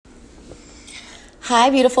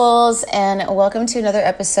Hi, beautifuls, and welcome to another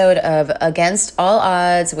episode of Against All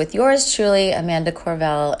Odds with yours truly, Amanda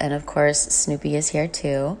Corvell, and of course, Snoopy is here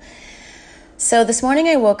too. So this morning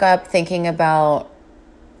I woke up thinking about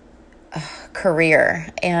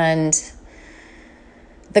career and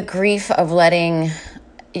the grief of letting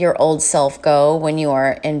your old self go when you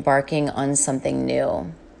are embarking on something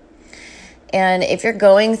new. And if you're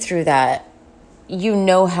going through that, you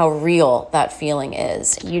know how real that feeling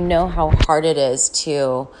is. You know how hard it is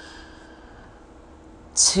to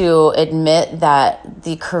admit that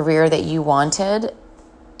the career that you wanted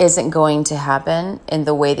isn't going to happen in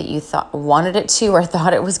the way that you wanted it to or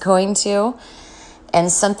thought it was going to.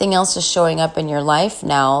 And something else is showing up in your life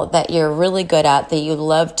now that you're really good at, that you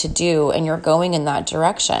love to do, and you're going in that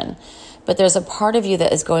direction. But there's a part of you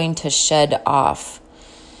that is going to shed off.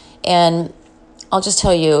 And I'll just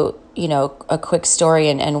tell you, a quick story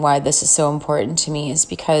and why this is so important to me is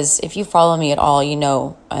because if you follow me at all, you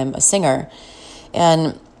know I'm a singer.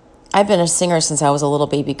 And I've been a singer since I was a little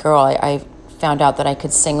baby girl. I found out that I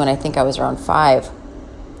could sing when I think I was around 5.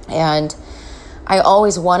 And I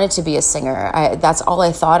always wanted to be a singer. That's all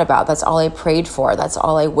I thought about. That's all I prayed for. That's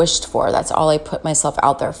all I wished for. That's all I put myself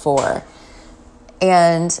out there for.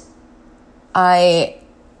 And I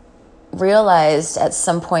realized at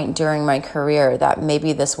some point during my career that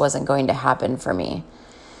maybe this wasn't going to happen for me.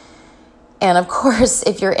 And of course,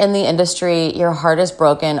 if you're in the industry, your heart is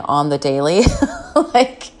broken on the daily.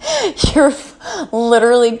 Like you're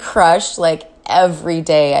literally crushed like every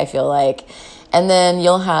day, I feel like. And then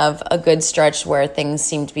you'll have a good stretch where things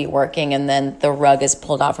seem to be working and then the rug is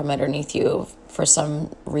pulled out from underneath you for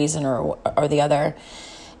some reason or the other.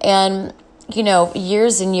 And,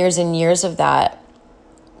 years and years and years of that,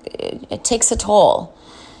 it takes a toll.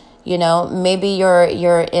 Maybe you're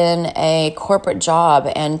in a corporate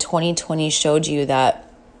job and 2020 showed you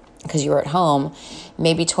that, because you were at home,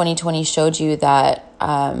 maybe 2020 showed you that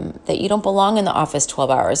that you don't belong in the office 12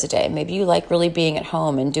 hours a day. Maybe you like really being at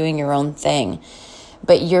home and doing your own thing,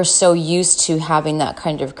 but you're so used to having that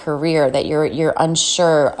kind of career that you're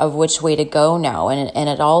unsure of which way to go now, and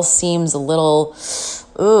it all seems a little scary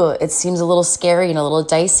and a little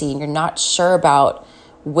dicey, and you're not sure about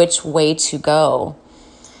which way to go.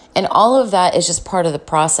 And all of that is just part of the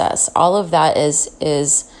process. All of that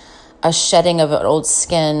is a shedding of an old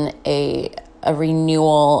skin, a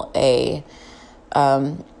renewal,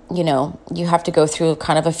 you have to go through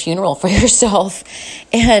kind of a funeral for yourself.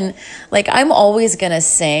 And I'm always going to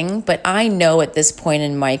sing, but I know at this point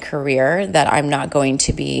in my career that I'm not going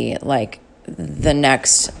to be like the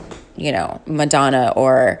next, Madonna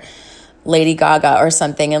or Lady Gaga or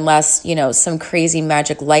something, unless, some crazy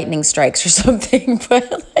magic lightning strikes or something.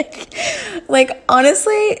 But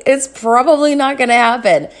honestly, it's probably not going to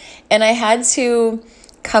happen. And I had to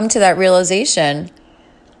come to that realization.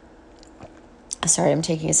 Sorry, I'm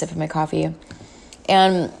taking a sip of my coffee.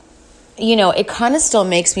 And, it kind of still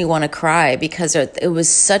makes me want to cry because it was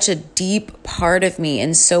such a deep part of me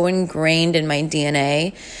and so ingrained in my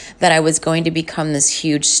DNA that I was going to become this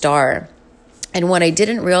huge star. And what I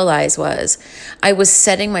didn't realize was I was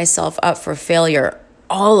setting myself up for failure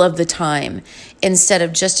all of the time instead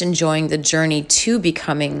of just enjoying the journey to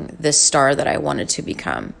becoming this star that I wanted to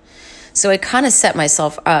become. So I kind of set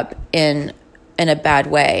myself up in a bad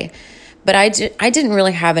way. But I didn't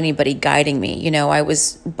really have anybody guiding me. I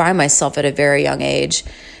was by myself at a very young age.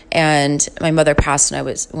 And my mother passed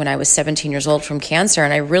when I was 17 years old from cancer.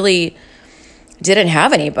 And I really didn't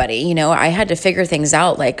have anybody. I had to figure things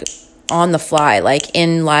out on the fly,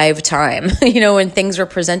 in live time, when things were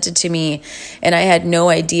presented to me and I had no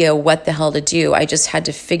idea what the hell to do. I just had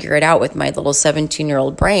to figure it out with my little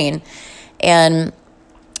 17-year-old brain. And,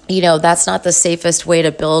 that's not the safest way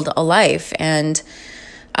to build a life. And,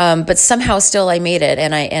 but somehow still I made it,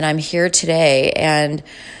 and I'm here today, and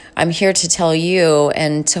I'm here to tell you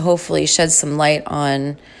and to hopefully shed some light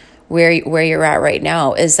on where you're at right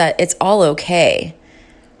now, is that it's all okay.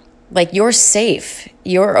 You're safe.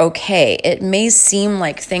 You're okay. It may seem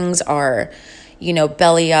like things are,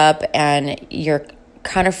 belly up and you're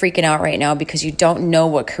kind of freaking out right now because you don't know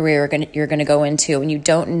what career you're going to go into, and you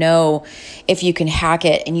don't know if you can hack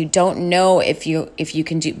it, and you don't know if you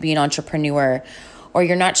can be an entrepreneur, or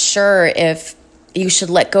you're not sure if you should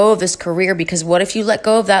let go of this career, because what if you let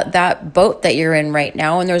go of that boat that you're in right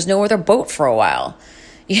now and there's no other boat for a while?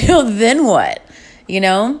 Then what?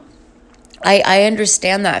 I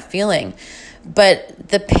understand that feeling, but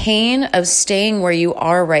the pain of staying where you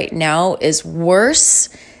are right now is worse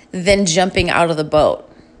than jumping out of the boat.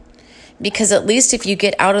 Because at least if you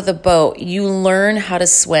get out of the boat, you learn how to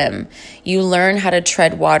swim, you learn how to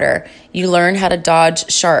tread water, you learn how to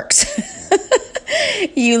dodge sharks.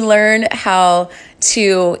 You learn how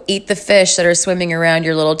to eat the fish that are swimming around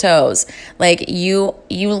your little toes. Like you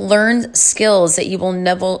learn skills that you will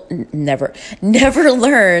never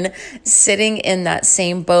learn sitting in that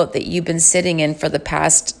same boat that you've been sitting in for the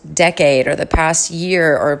past decade or the past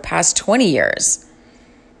year or past 20 years.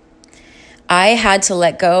 I had to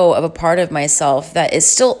let go of a part of myself that is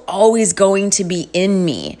still always going to be in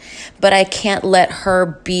me, but I can't let her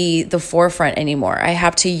be the forefront anymore. I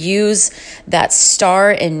have to use that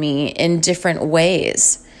star in me in different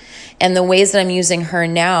ways. And the ways that I'm using her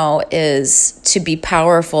now is to be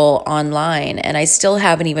powerful online. And I still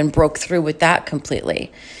haven't even broke through with that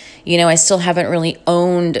completely. You know, I still haven't really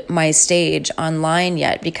owned my stage online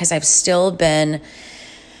yet because I've still been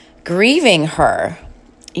grieving her,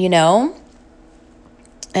 you know?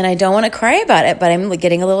 And I don't want to cry about it, but I'm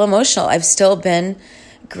getting a little emotional. I've still been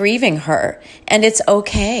grieving her, and it's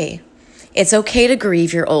okay. It's okay to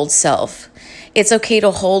grieve your old self. It's okay to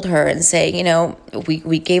hold her and say, you know,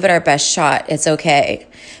 we gave it our best shot. It's okay.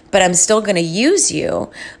 But I'm still going to use you.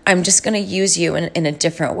 I'm just going to use you in a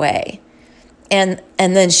different way. And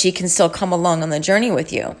then she can still come along on the journey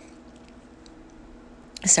with you.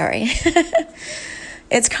 Sorry.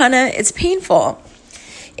 It's painful.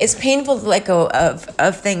 It's painful to let go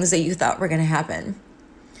of things that you thought were going to happen.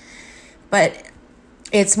 But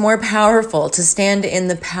it's more powerful to stand in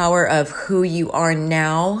the power of who you are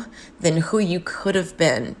now than who you could have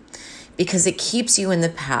been, because it keeps you in the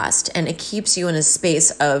past and it keeps you in a space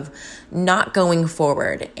of not going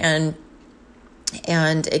forward, and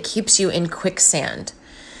it keeps you in quicksand.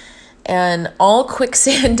 And all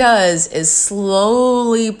quicksand does is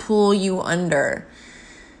slowly pull you under.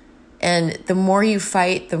 And the more you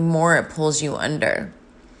fight, the more it pulls you under.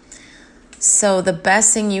 So the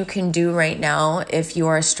best thing you can do right now, if you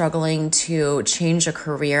are struggling to change a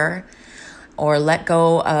career or let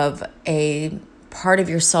go of a part of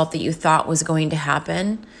yourself that you thought was going to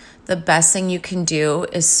happen, the best thing you can do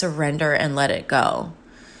is surrender and let it go.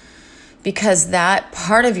 Because that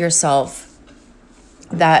part of yourself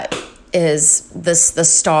that is the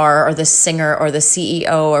star or the singer or the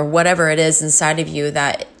CEO or whatever it is inside of you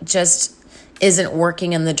that just isn't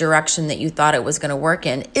working in the direction that you thought it was going to work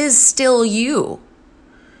in is still you.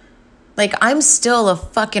 Like, I'm still a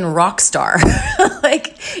fucking rock star.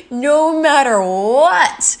 Like, no matter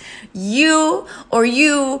what, you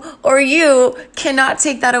cannot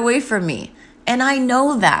take that away from me. And I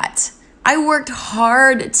know that. I worked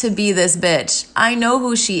hard to be this bitch. I know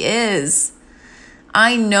who she is.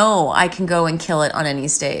 I know I can go and kill it on any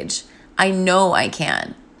stage. I know I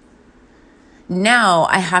can. Now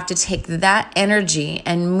I have to take that energy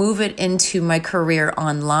and move it into my career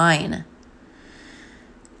online.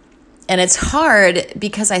 And it's hard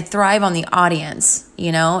because I thrive on the audience,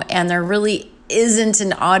 you know, and there really isn't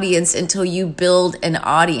an audience until you build an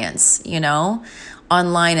audience, you know.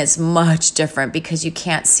 Online is much different because you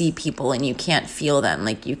can't see people and you can't feel them.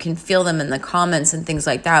 Like, you can feel them in the comments and things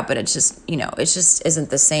like that, but it's just, you know, it just isn't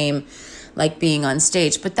the same like being on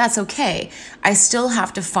stage. But that's okay. I still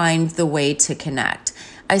have to find the way to connect.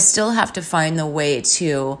 I still have to find the way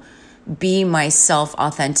to be myself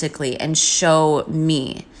authentically and show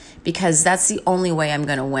me, because that's the only way I'm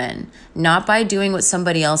going to win. Not by doing what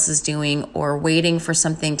somebody else is doing or waiting for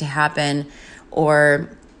something to happen,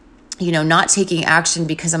 or you know, not taking action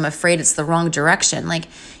because I'm afraid it's the wrong direction. Like,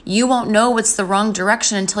 you won't know what's the wrong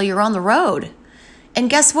direction until you're on the road. And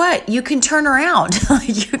guess what? You can turn around.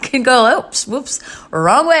 You can go, oops, whoops,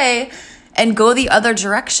 wrong way, and go the other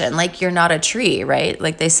direction. Like, you're not a tree, right?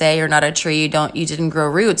 Like they say, you're not a tree. You didn't grow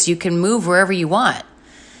roots. You can move wherever you want.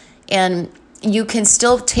 And you can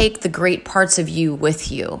still take the great parts of you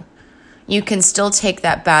with you. You can still take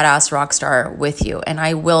that badass rock star with you. And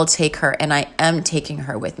I will take her, and I am taking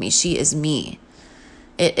her with me. She is me.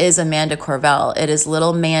 It is Amanda Corvell. It is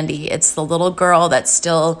little Mandy. It's the little girl that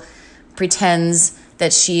still pretends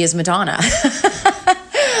that she is Madonna.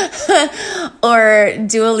 Or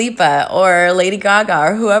Dua Lipa or Lady Gaga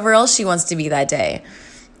or whoever else she wants to be that day.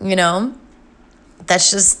 You know?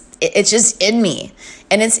 It's just in me.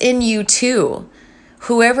 And it's in you too.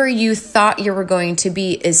 Whoever you thought you were going to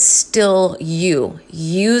be is still you.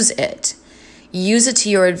 Use it. Use it to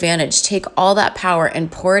your advantage. Take all that power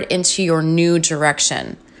and pour it into your new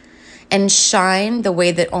direction. And shine the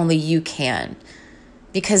way that only you can.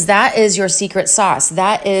 Because that is your secret sauce.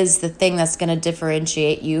 That is the thing that's going to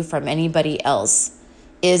differentiate you from anybody else.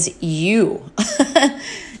 Is you.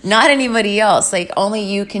 Not anybody else. Like, only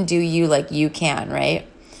you can do you like you can, right?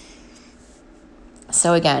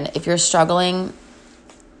 So again, if you're struggling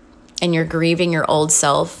and you're grieving your old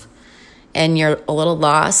self and you're a little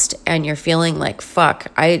lost and you're feeling like, fuck,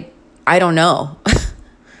 I don't know.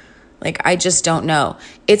 Like, I just don't know.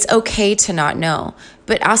 It's okay to not know,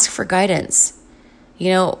 but ask for guidance.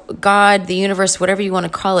 God, the universe, whatever you want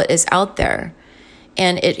to call it, is out there,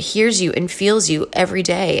 and it hears you and feels you every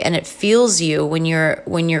day, and it feels you when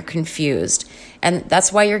you're confused. And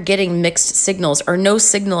that's why you're getting mixed signals or no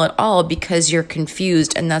signal at all, because you're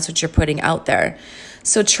confused, and that's what you're putting out there.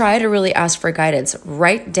 So try to really ask for guidance.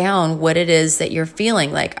 Write down what it is that you're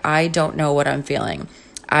feeling. Like, I don't know what I'm feeling.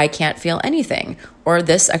 I can't feel anything. Or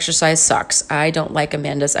this exercise sucks. I don't like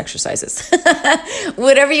Amanda's exercises.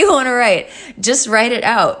 Whatever you want to write, just write it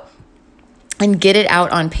out and get it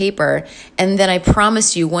out on paper. And then I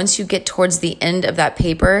promise you, once you get towards the end of that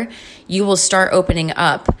paper, you will start opening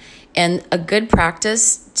up. And a good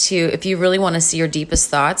practice if you really want to see your deepest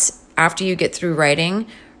thoughts, after you get through writing,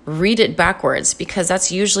 read it backwards, because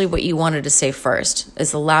that's usually what you wanted to say first,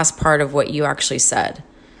 is the last part of what you actually said.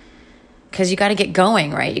 Because you got to get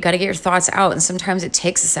going, right? You got to get your thoughts out. And sometimes it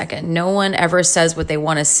takes a second. No one ever says what they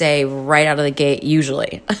want to say right out of the gate,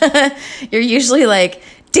 usually. You're usually like,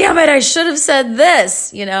 damn it, I should have said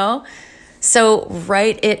this, So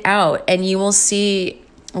write it out, and you will see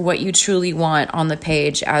what you truly want on the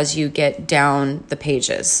page as you get down the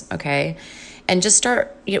pages, okay? And just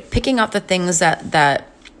start picking out the things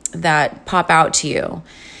that pop out to you,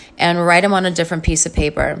 and write them on a different piece of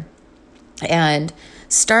paper, and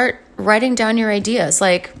start writing down your ideas.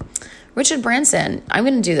 Like Richard Branson, I'm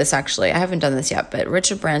going to do this actually. I haven't done this yet, but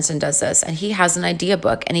Richard Branson does this, and he has an idea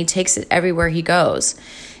book, and he takes it everywhere he goes.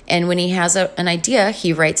 And when he has an idea,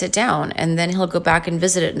 he writes it down, and then he'll go back and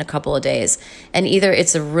visit it in a couple of days. And either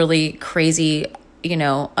it's a really crazy,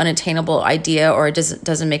 unattainable idea, or it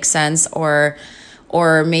doesn't make sense, or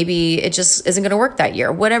maybe it just isn't going to work that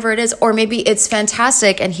year, whatever it is, or maybe it's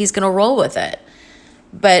fantastic and he's going to roll with it.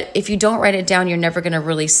 But if you don't write it down, you're never going to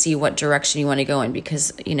really see what direction you want to go in,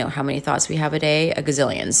 because how many thoughts we have a day? A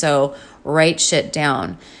gazillion. So write shit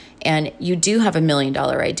down. And you do have $1 million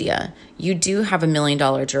idea. You do have $1 million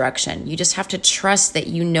direction. You just have to trust that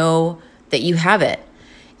you know that you have it.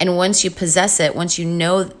 And once you possess it, once you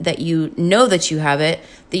know that you have it,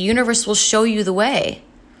 the universe will show you the way.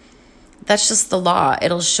 That's just the law.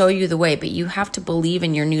 It'll show you the way, but you have to believe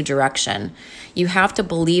in your new direction. You have to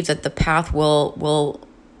believe that the path will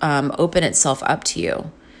open itself up to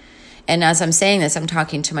you. And as I'm saying this, I'm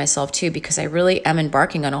talking to myself too, because I really am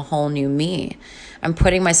embarking on a whole new me. I'm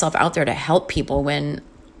putting myself out there to help people when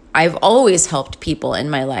I've always helped people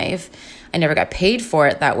in my life. I never got paid for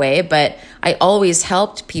it that way, but I always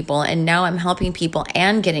helped people. And now I'm helping people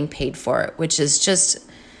and getting paid for it, which is just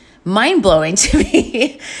mind-blowing to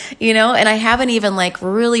me, and I haven't even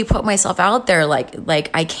really put myself out there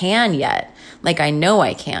like I can yet. Like, I know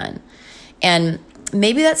I can. And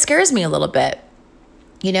maybe that scares me a little bit.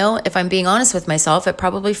 If I'm being honest with myself, it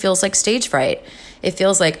probably feels like stage fright. It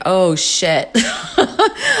feels like, oh shit,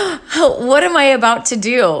 what am I about to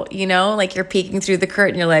do? Like, you're peeking through the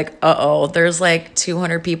curtain, you're like, uh-oh, there's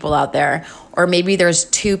 200 people out there, or maybe there's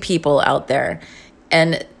 2 people out there.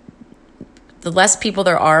 And the less people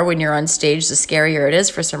there are when you're on stage, the scarier it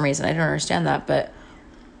is for some reason. I don't understand that, but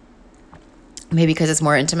maybe because it's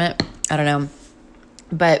more intimate. I don't know.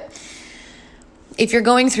 But if you're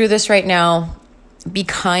going through this right now, be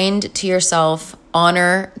kind to yourself,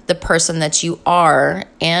 honor the person that you are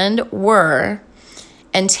and were,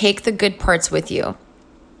 and take the good parts with you.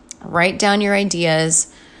 Write down your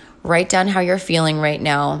ideas, write down how you're feeling right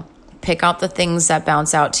now, pick out the things that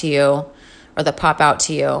bounce out to you or that pop out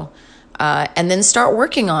to you, and then start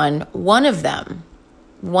working on one of them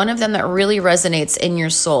that really resonates in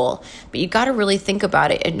your soul. But you got to really think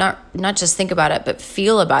about it, and not just think about it, but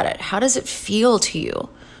feel about it. How does it feel to you?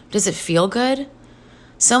 Does it feel good?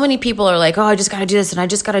 So many people are like, oh, I just got to do this and I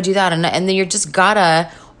just got to do that. And then you're just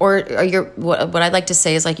gotta, or you're, what I like to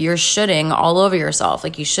say is you're shoulding all over yourself.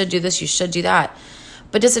 Like, you should do this, you should do that.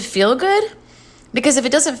 But does it feel good? Because if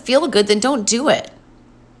it doesn't feel good, then don't do it.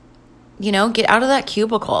 Get out of that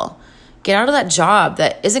cubicle. Get out of that job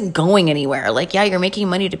that isn't going anywhere. Yeah, you're making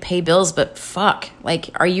money to pay bills, but fuck.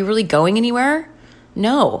 Are you really going anywhere?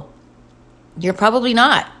 No, you're probably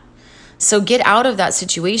not. So get out of that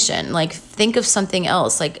situation. Think of something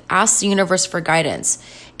else. Ask the universe for guidance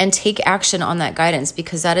and take action on that guidance,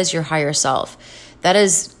 because that is your higher self. That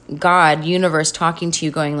is God, universe talking to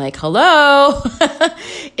you, going hello,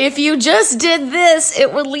 if you just did this,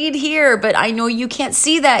 it would lead here. But I know you can't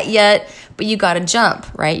see that yet, but you got to jump,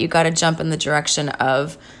 right? You got to jump in the direction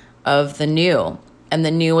of the new. And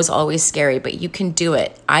the new is always scary, but you can do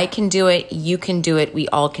it. I can do it. You can do it. We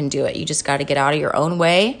all can do it. You just got to get out of your own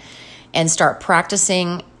way and start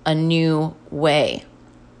practicing a new way.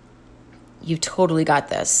 You totally got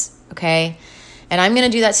this, okay? And I'm going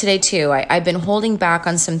to do that today too. I've been holding back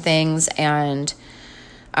on some things, and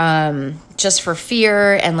just for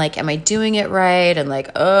fear and like, am I doing it right? And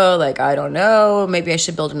like, oh, like, I don't know, maybe I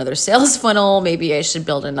should build another sales funnel. Maybe I should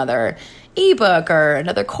build another ebook or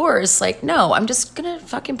another course. Like, no, I'm just going to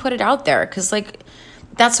fucking put it out there. 'Cause like,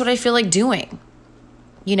 that's what I feel like doing,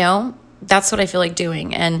 that's what I feel like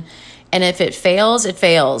doing. And if it fails, it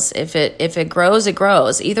fails. If it grows, it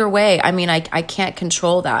grows. Either way, I mean, I can't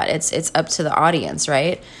control that. It's up to the audience,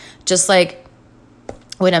 right? Just like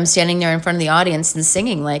when I'm standing there in front of the audience and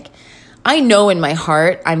singing, like, I know in my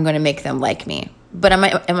heart I'm going to make them like me. But am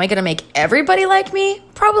I going to make everybody like me?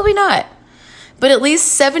 Probably not. But at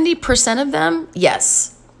least 70% of them,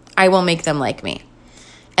 yes, I will make them like me.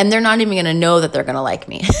 And they're not even going to know that they're going to like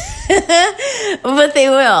me. But they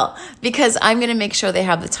will, because I'm going to make sure they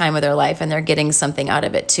have the time of their life and they're getting something out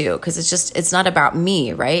of it too. Because it's not about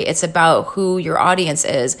me, right? It's about who your audience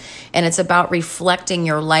is. And it's about reflecting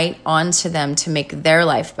your light onto them to make their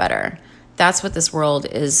life better. That's what this world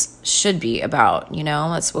should be about.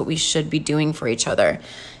 That's what we should be doing for each other,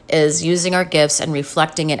 is using our gifts and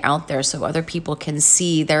reflecting it out there so other people can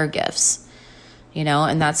see their gifts.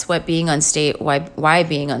 And that's what being on stage, why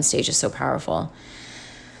being on stage is so powerful.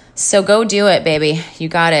 So go do it, baby. You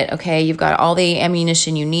got it. Okay. You've got all the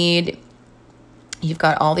ammunition you need. You've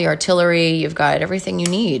got all the artillery. You've got everything you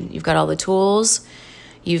need. You've got all the tools.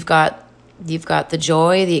 You've got the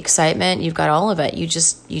joy, the excitement. You've got all of it. You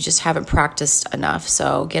just haven't practiced enough.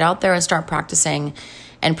 So get out there and start practicing,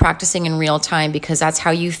 and practicing in real time, because that's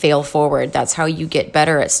how you fail forward. That's how you get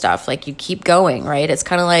better at stuff. Like, you keep going, right? It's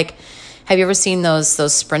kind of like, have you ever seen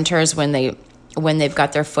those sprinters when they've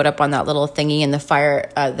got their foot up on that little thingy and the fire,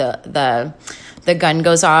 the gun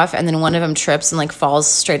goes off, and then one of them trips and like falls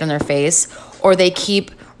straight on their face, or they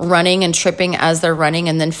keep running and tripping as they're running,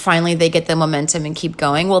 and then finally they get the momentum and keep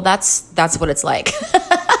going? Well, that's what it's like.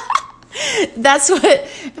 That's what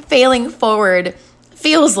failing forward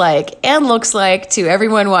feels like and looks like to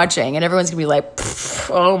everyone watching, and everyone's gonna be like,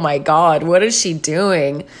 oh my God, what is she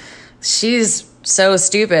doing? She's so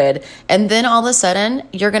stupid. And then all of a sudden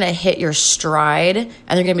you're going to hit your stride, and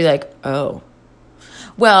they're going to be like, oh,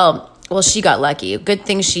 well, she got lucky. Good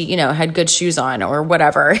thing she, had good shoes on or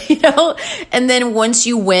whatever, and then once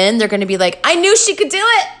you win, they're going to be like, I knew she could do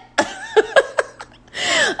it.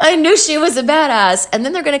 I knew she was a badass. And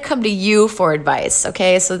then they're going to come to you for advice.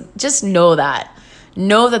 Okay. So just know that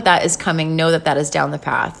is coming. Know that is down the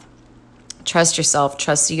path. Trust yourself,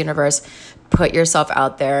 trust the universe, put yourself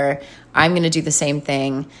out there. I'm going to do the same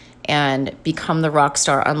thing and become the rock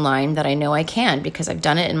star online that I know I can, because I've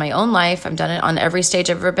done it in my own life. I've done it on every stage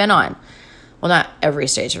I've ever been on. Well, not every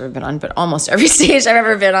stage I've ever been on, but almost every stage I've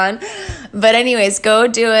ever been on. But anyways, go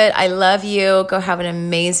do it. I love you. Go have an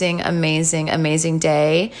amazing, amazing, amazing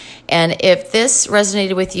day. And if this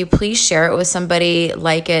resonated with you, please share it with somebody.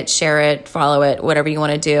 Like it, share it, follow it, whatever you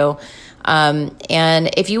want to do. And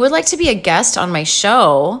if you would like to be a guest on my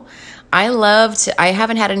show, I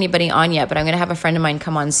haven't had anybody on yet, but I'm going to have a friend of mine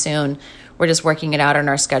come on soon. We're just working it out on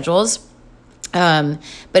our schedules. But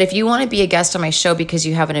if you want to be a guest on my show because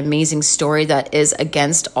you have an amazing story that is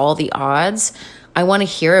against all the odds, I want to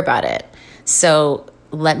hear about it. So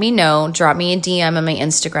let me know, drop me a DM on my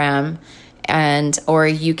Instagram, or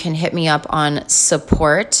you can hit me up on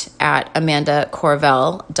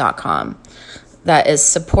support@amandacorvell.com. That is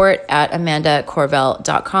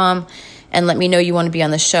support@amandacorvell.com. And let me know you want to be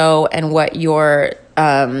on the show and what your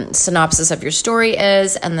synopsis of your story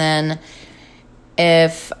is. And then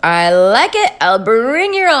if I like it, I'll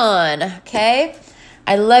bring you on. Okay?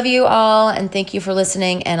 I love you all, and thank you for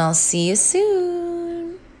listening, and I'll see you soon.